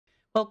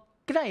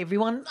G'day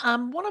everyone.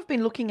 What I've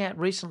been looking at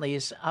recently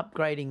is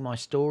upgrading my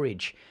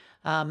storage.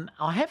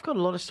 I have got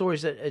a lot of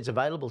storage that is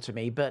available to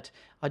me, but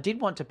I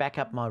did want to back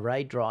up my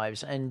RAID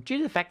drives, and due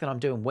to the fact that I'm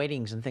doing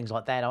weddings and things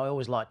like that, I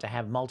always like to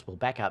have multiple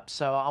backups.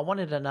 So I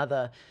wanted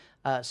another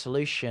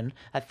solution,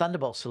 a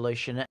Thunderbolt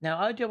solution.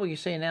 Now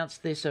OWC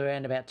announced this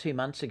around about 2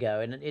 months ago,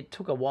 and it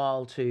took a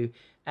while to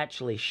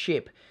actually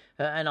ship.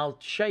 And I'll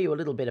show you a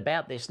little bit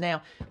about this.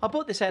 Now, I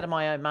bought this out of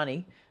my own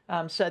money,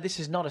 so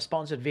this is not a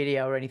sponsored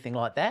video or anything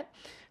like that.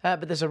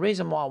 But there's a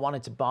reason why I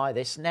wanted to buy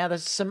this. Now,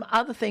 there's some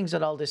other things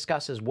that I'll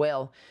discuss as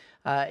well.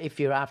 If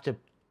you're after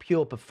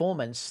pure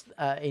performance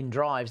in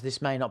drives,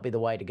 this may not be the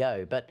way to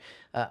go. But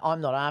I'm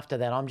not after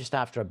that. I'm just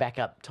after a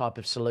backup type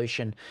of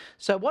solution.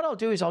 So what I'll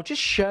do is I'll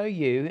just show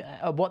you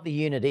what the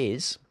unit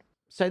is.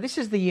 So this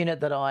is the unit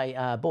that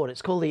I bought.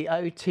 It's called the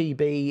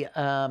OTB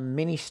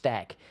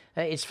MINISTAck.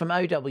 It's from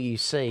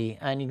OWC,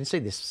 and you can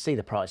see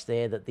the price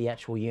there that the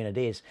actual unit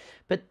is.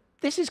 But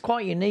this is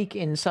quite unique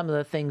in some of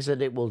the things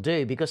that it will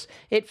do because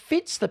it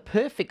fits the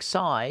perfect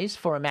size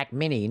for a Mac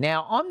Mini.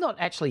 Now, I'm not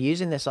actually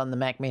using this on the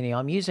Mac Mini.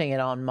 I'm using it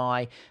on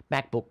my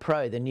MacBook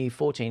Pro, the new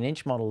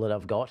 14-inch model that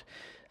I've got.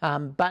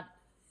 But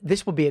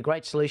this would be a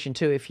great solution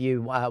too if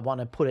you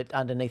want to put it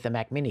underneath a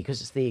Mac Mini because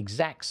it's the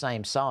exact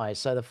same size,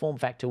 so the form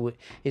factor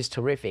is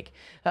terrific.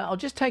 I'll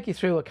just take you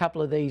through a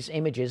couple of these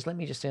images. Let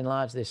me just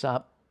enlarge this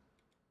up.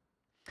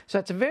 So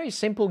it's a very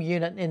simple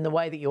unit in the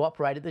way that you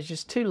operate it. There's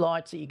just two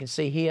lights that you can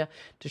see here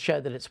to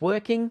show that it's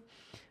working.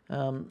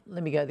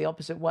 Let me go the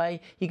opposite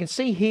way. You can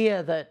see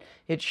here that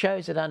it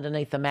shows it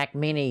underneath the Mac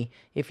Mini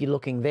if you're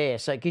looking there.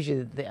 So it gives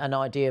you an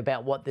idea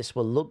about what this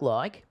will look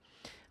like.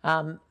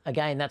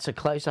 Again, that's a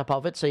close-up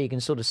of it, so you can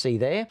sort of see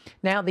there.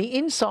 Now, the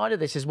inside of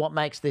this is what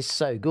makes this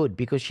so good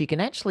because you can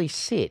actually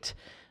sit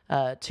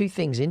two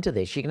things into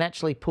this. You can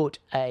actually put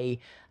a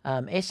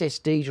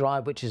SSD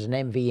drive, which is an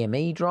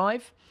NVMe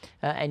drive,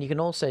 and you can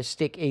also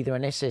stick either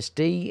an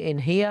SSD in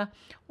here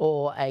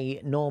or a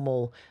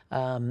normal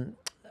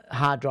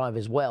hard drive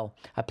as well,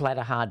 a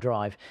platter hard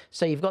drive.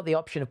 So you've got the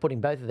option of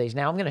putting both of these.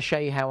 Now I'm going to show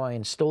you how I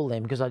install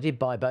them because I did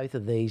buy both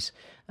of these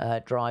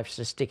drives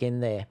to stick in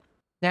there.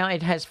 Now,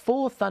 it has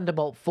 4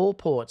 Thunderbolt 4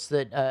 ports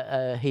that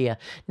are here.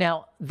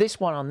 Now,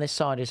 this one on this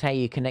side is how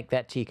you connect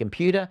that to your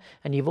computer,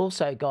 and you've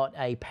also got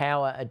a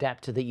power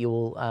adapter that you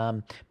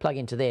will plug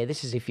into there.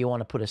 This is if you want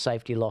to put a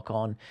safety lock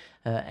on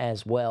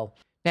as well.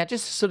 Now,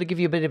 just to sort of give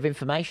you a bit of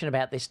information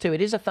about this too,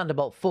 it is a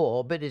Thunderbolt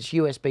 4, but it's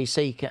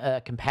USB-C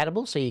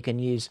compatible, so you can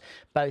use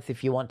both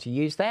if you want to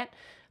use that.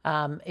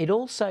 It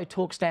also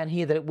talks down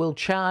here that it will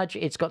charge.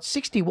 It's got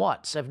 60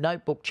 watts of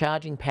notebook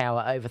charging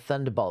power over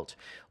Thunderbolt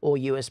or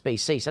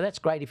USB-C. So that's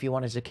great if you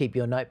wanted to keep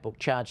your notebook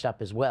charged up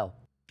as well.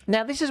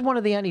 Now, this is one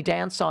of the only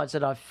downsides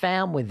that I've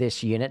found with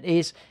this unit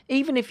is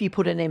even if you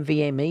put an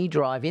NVMe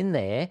drive in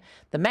there,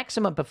 the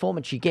maximum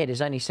performance you get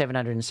is only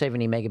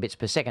 770 megabits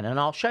per second. And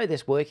I'll show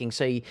this working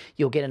so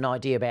you'll get an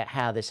idea about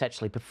how this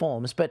actually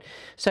performs. But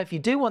so if you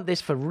do want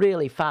this for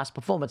really fast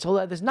performance,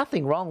 although there's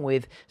nothing wrong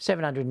with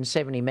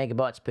 770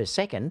 megabytes per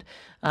second,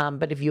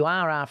 but if you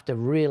are after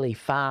really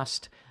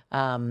fast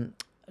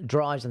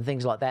drives and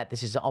things like that,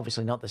 this is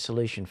obviously not the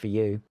solution for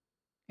you.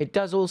 It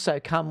does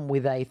also come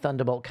with a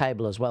Thunderbolt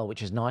cable as well,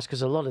 which is nice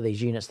because a lot of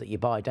these units that you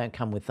buy don't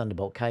come with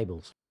Thunderbolt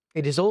cables.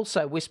 It is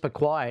also whisper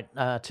quiet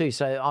too,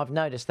 so I've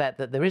noticed that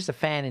there is a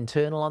fan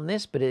internal on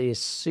this, but it is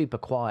super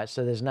quiet,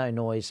 so there's no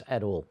noise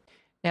at all.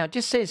 Now, it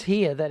just says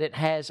here that it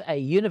has a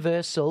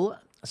universal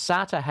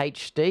SATA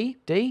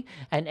HD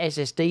and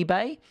SSD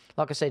bay.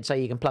 Like I said, so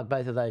you can plug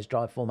both of those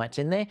drive formats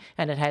in there,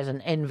 and it has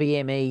an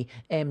NVMe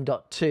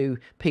M.2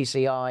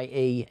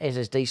 PCIe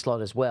SSD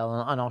slot as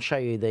well, and I'll show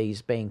you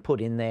these being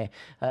put in there.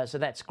 So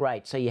that's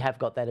great. So you have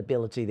got that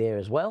ability there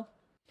as well.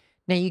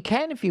 Now, you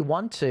can, if you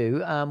want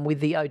to,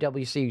 with the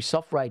OWC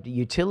Soft RAID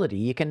utility,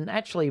 you can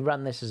actually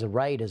run this as a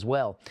RAID as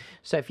well.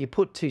 So if you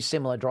put 2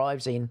 similar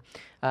drives in,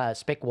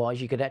 spec-wise,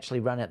 you could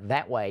actually run it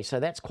that way. So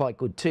that's quite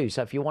good too.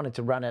 So if you wanted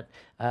to run it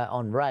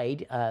on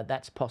RAID,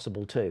 that's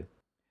possible too.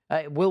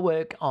 It will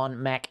work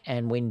on Mac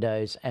and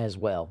Windows as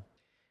well.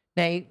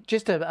 Now,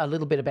 just a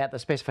little bit about the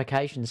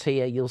specifications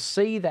here. You'll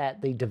see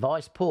that the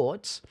device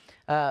ports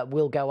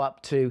will go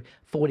up to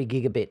 40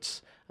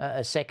 gigabits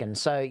a second.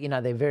 So, you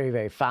know, they're very,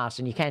 very fast,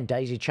 and you can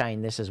daisy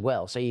chain this as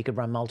well. So you could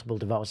run multiple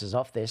devices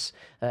off this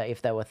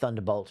if they were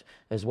Thunderbolt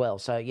as well.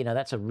 So, you know,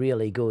 that's a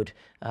really good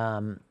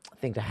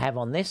thing to have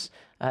on this.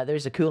 There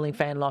is a cooling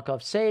fan, like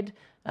I've said.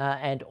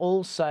 And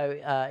also,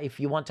 if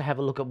you want to have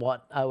a look at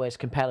what OS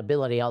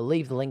compatibility, I'll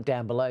leave the link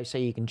down below so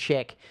you can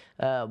check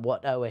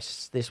what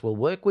OS this will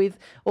work with.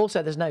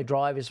 Also, there's no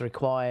drivers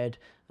required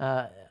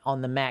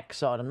on the Mac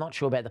side. I'm not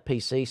sure about the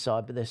PC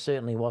side, but there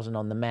certainly wasn't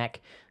on the Mac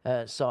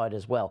side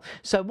as well.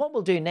 So what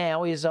we'll do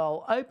now is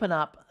I'll open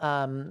up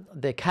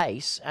the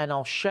case and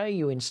I'll show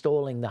you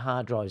installing the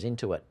hard drives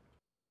into it.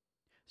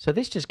 So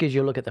this just gives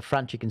you a look at the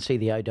front. You can see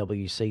the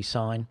OWC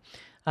sign.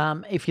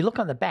 If you look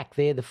on the back,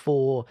 they're the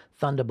 4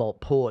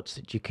 Thunderbolt ports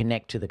that you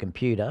connect to the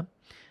computer.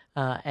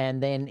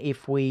 And then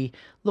if we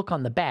look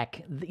on the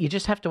back, you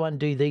just have to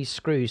undo these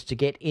screws to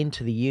get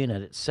into the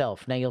unit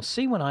itself. Now you'll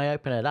see when I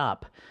open it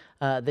up,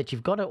 that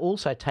you've got to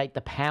also take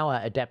the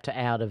power adapter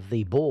out of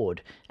the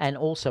board, and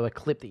also a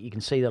clip that you can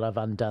see that I've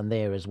undone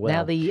there as well.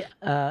 Now, the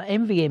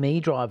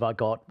NVMe drive I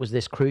got was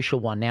this crucial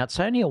one. Now, it's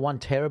only a 1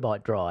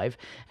 terabyte drive,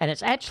 and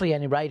it's actually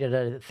only rated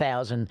at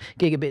 1,000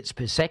 gigabits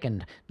per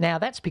second. Now,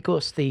 that's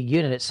because the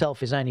unit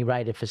itself is only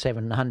rated for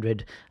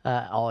 700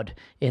 odd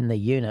in the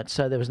unit,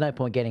 so there was no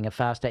point getting a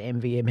faster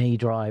NVMe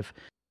drive.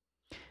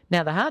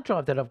 Now, the hard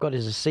drive that I've got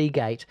is a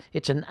Seagate.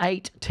 It's an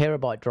 8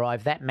 terabyte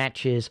drive. That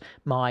matches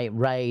my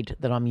RAID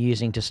that I'm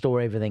using to store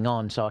everything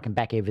on, so I can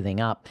back everything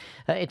up.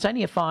 It's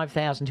only a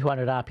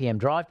 5,200 RPM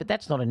drive, but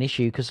that's not an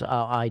issue because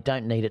I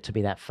don't need it to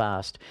be that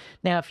fast.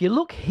 Now, if you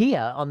look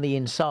here on the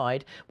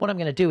inside, what I'm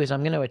going to do is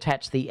I'm going to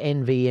attach the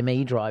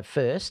NVMe drive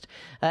first.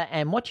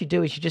 And what you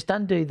do is you just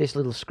undo this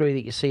little screw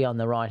that you see on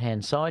the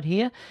right-hand side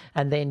here,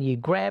 and then you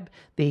grab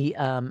the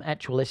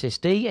actual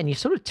SSD and you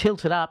sort of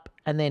tilt it up,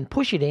 and then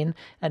push it in,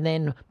 and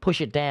then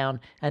push it down,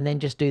 and then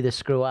just do the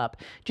screw up.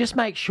 Just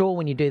make sure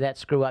when you do that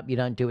screw up, you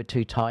don't do it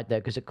too tight, though,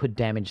 because it could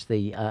damage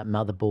the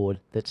motherboard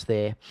that's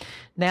there.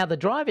 Now, the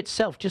drive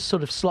itself just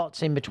sort of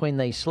slots in between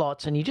these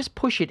slots, and you just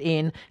push it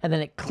in, and then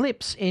it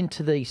clips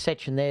into the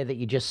section there that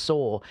you just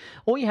saw.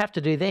 All you have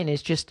to do then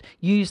is just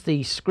use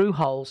the screw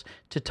holes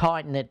to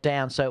tighten it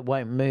down so it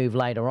won't move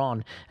later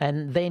on.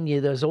 And then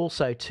there's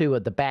also 2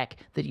 at the back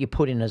that you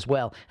put in as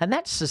well. And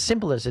that's as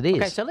simple as it is.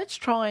 Okay, so let's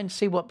try and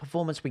see what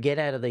performance we get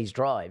out of these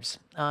drives.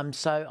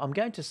 So I'm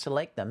going to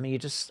select them.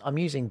 I'm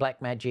using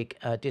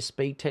Blackmagic Disk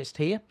Speed Test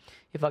here.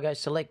 If I go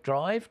select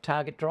drive,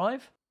 target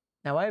drive.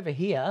 Now over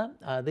here,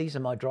 these are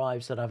my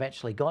drives that I've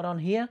actually got on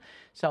here.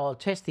 So I'll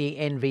test the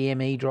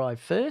NVMe drive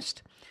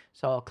first.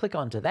 So I'll click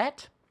onto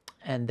that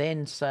and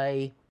then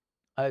say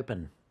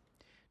open.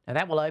 Now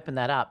that will open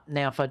that up.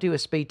 Now if I do a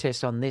speed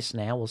test on this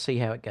now, we'll see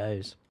how it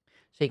goes.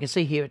 So you can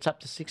see here it's up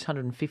to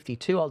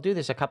 652. I'll do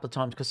this a couple of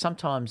times because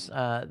sometimes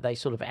they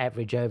sort of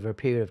average over a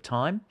period of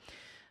time.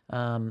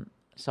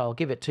 So I'll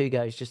give it 2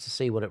 goes just to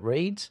see what it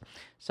reads.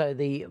 So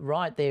the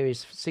write there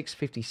is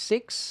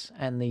 656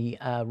 and the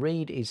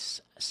read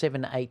is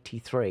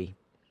 783.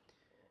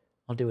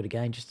 I'll do it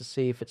again just to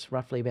see if it's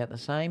roughly about the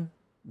same.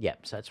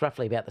 Yep, so it's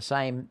roughly about the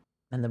same.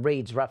 And the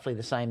read's roughly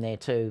the same there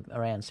too,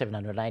 around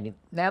 780.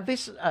 Now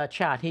this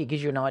chart here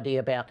gives you an idea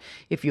about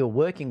if you're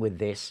working with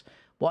this,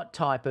 what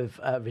type of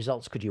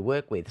results could you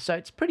work with? So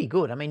it's pretty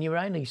good. I mean, you're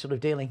only sort of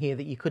dealing here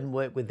that you couldn't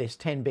work with this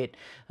 10-bit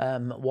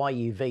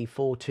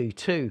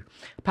YUV422.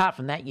 Apart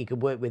from that, you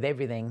could work with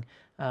everything,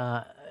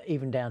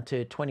 even down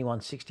to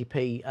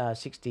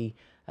 2160p,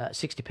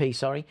 60p,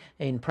 sorry,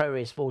 in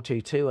ProRes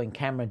 422 and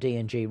Camera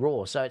DNG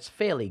RAW. So it's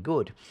fairly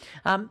good.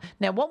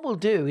 Now, what we'll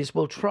do is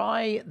we'll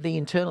try the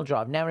internal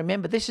drive. Now,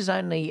 remember, this is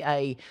only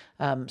a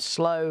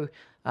slow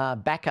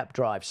backup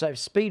drive, so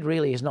speed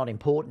really is not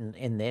important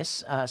in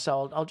this.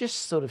 So I'll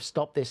just sort of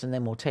stop this and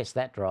then we'll test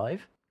that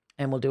drive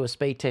and we'll do a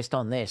speed test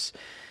on this.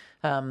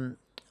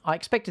 I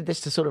expected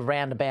this to sort of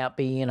roundabout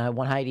be,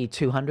 180,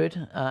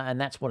 200, and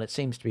that's what it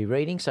seems to be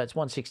reading. So it's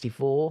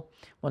 164,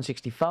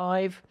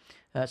 165.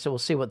 So we'll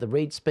see what the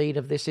read speed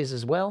of this is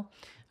as well.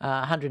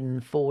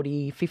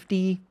 140,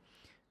 50.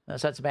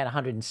 So it's about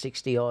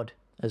 160 odd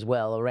as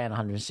well, around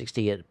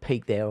 160 at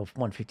peak there of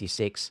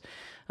 156.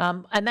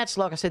 And that's,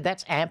 like I said,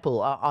 that's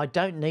ample. I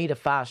don't need a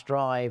fast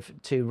drive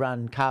to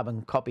run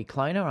Carbon Copy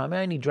Cloner. I'm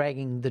only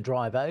dragging the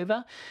drive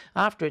over.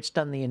 After it's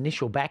done the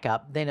initial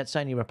backup, then it's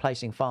only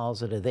replacing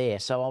files that are there.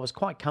 So I was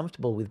quite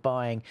comfortable with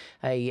buying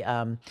a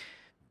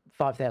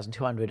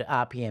 5,200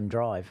 RPM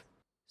drive.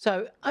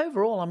 So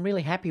overall, I'm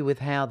really happy with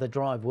how the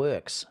drive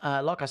works.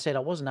 Like I said, I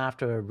wasn't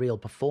after a real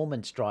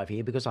performance drive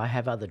here because I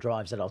have other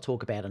drives that I'll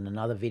talk about in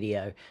another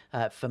video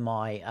for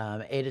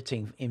my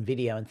editing in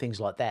video and things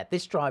like that.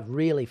 This drive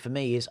really, for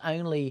me, is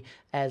only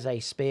as a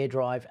spare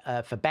drive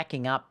for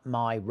backing up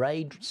my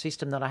RAID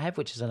system that I have,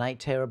 which is an 8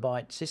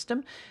 terabyte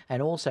system,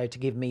 and also to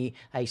give me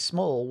a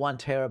small 1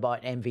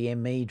 terabyte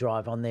NVMe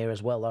drive on there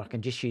as well that I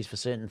can just use for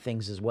certain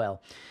things as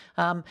well.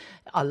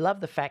 I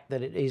love the fact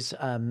that it is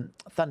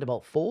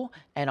Thunderbolt 4,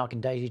 and I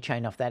can daisy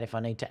chain off that if I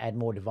need to add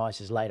more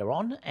devices later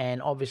on.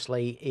 And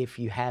obviously, if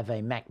you have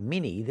a Mac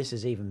Mini, this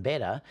is even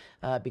better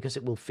because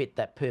it will fit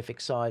that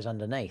perfect size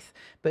underneath.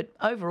 But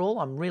overall,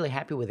 I'm really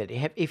happy with it.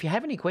 If you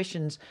have any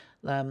questions,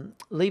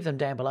 leave them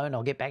down below and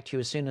I'll get back to you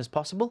as soon as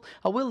possible.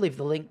 I will leave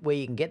the link where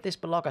you can get this,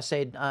 but like I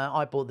said,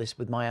 I bought this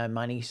with my own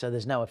money, so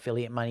there's no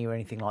affiliate money or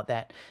anything like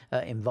that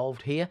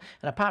involved here.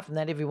 And apart from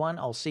that, everyone,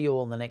 I'll see you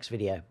all in the next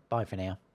video. Bye for now.